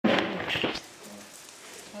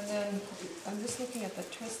then I'm just looking at the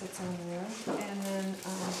twist that's on there, and then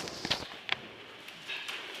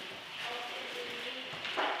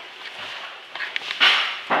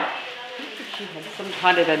she had some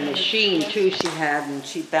kind of a machine too. She had, and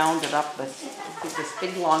she bound it up with this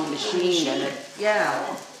big long machine, and it,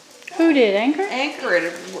 yeah. Who did, Anchor? Anchor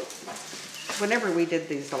it. Whenever we did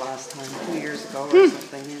these the last time, 2 years ago or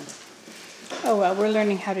something, yeah. Oh well, we're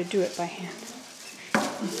learning how to do it by hand.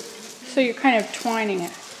 So you're kind of twining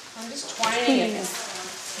it. I'm just twining it.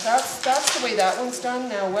 That's the way that one's done.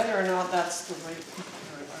 Now, whether or not that's the right, I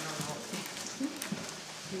don't know.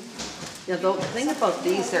 Yeah, the thing about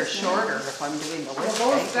these, they're shorter if I'm doing the whisk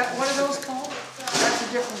cake. What are those called? That's a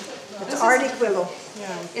different. It's Arctic willow.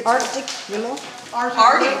 Yeah. It's Arctic willow?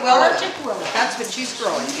 Arctic willow. Arctic willow. That's what she's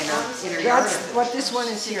growing in her yard. That's what this one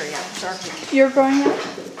is here, yeah. It's Arctic. You're growing that?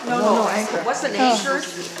 No, Anchor. It wasn't Anchor.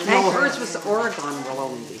 No, hers was Oregon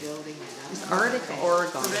willow. It's Arctic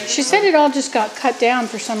Oregon. She said it all just got cut down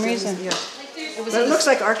for some reason. Yeah. But it looks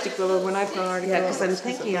like Arctic willow when I've got Arctic willow. Yeah, because I'm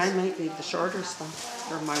thinking I might need the shorter stuff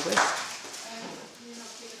for my whisk.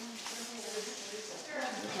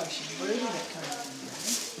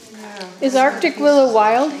 Is Arctic willow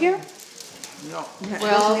wild here? No.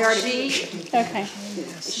 Well, Okay.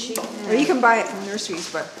 Well, you can buy it from nurseries,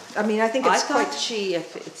 but I mean, I think I it's thought quite.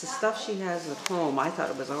 if it's the stuff she has at home, I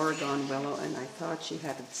thought it was Oregon willow, and I thought she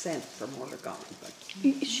had it sent from Oregon, but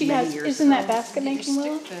She many has, years isn't that ago. basket making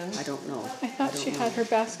willow? I don't know. I thought she had her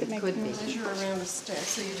basket making Could be. willow. Measure around a stick.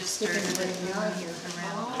 So you just stick it right here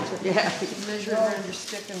around. Yeah. Measure around your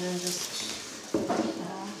stick and then just.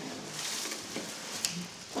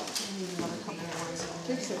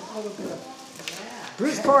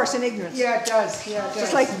 Brute force and ignorance. Yeah, it does. Yeah, it does.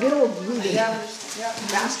 Just like Bill rooted Yeah.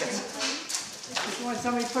 baskets. You want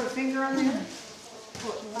somebody to put a finger on there?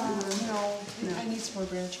 No, I need some more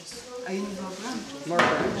branches. I need more branches. More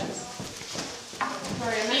branches.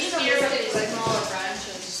 Sorry, I missed Here with the smaller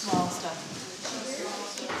branches. small stuff.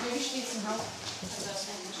 Maybe she needs some help.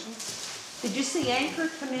 Did you see Anchor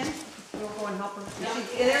come in? We'll go and help her. Is she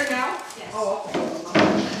there now? Yes. Oh,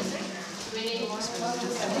 okay.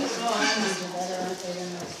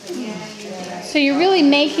 So you're really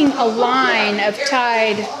making a line of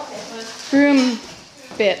tied broom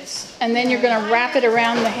bits, and then you're going to wrap it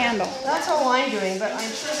around the handle. That's all I'm doing, but I'm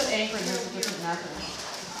sure that Anchor has a different method.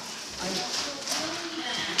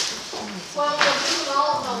 Well, we'll do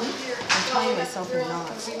all of them here. I'm tying myself in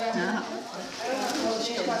knots.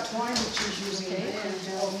 She's got twine that she's using.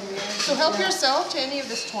 So help yourself to any of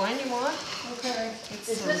this twine you want. Okay.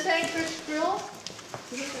 Is this Anchor's drill?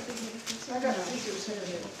 I got scissors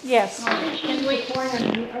here. Yes. Can we?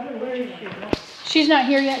 Where is she? She's not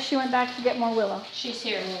here yet. She went back to get more willow. She's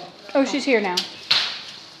here. Oh, she's here now.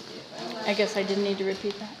 I guess I didn't need to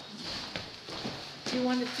repeat that. Do you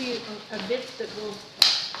want to see a bit that will,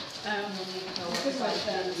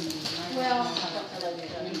 Well,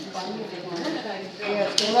 Yeah,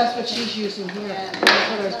 well, that's what she's using here. That's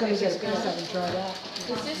what I was going to get a piece of and try that.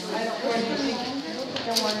 I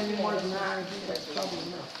don't want any more than that. That's probably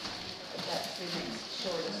enough. I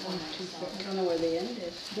don't know where the end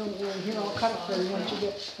is. Don't worry, here, I'll cut it for you once you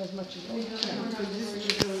get as much as you want. Is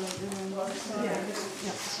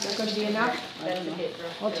that going to be enough?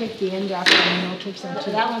 I'll take the end after and I'll take some So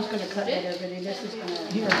too. that one's going to cut it, everybody. This is going to.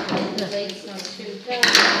 Here, ladies on two. there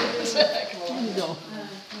you go.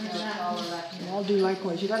 And I'll do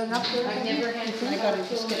likewise. You got enough there? I've never had. I got it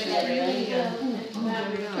just get it.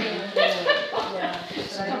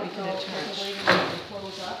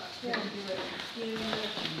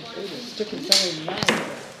 Stick it down in mine.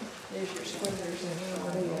 There's your squares and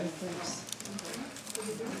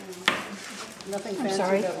Nothing I'm fancy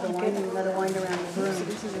sorry. about the winding, let it wind around the broom.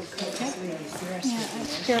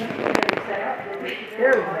 Yeah,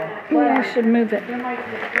 maybe I should move it.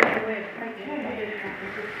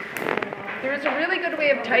 There is a really good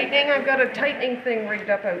way of tightening. I've got a tightening thing rigged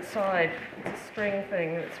up outside. It's a spring thing.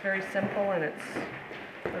 It's very simple and it's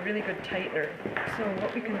a really good tightener. So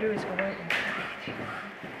what we can do is go out and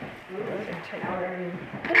tighten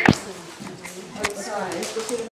outside.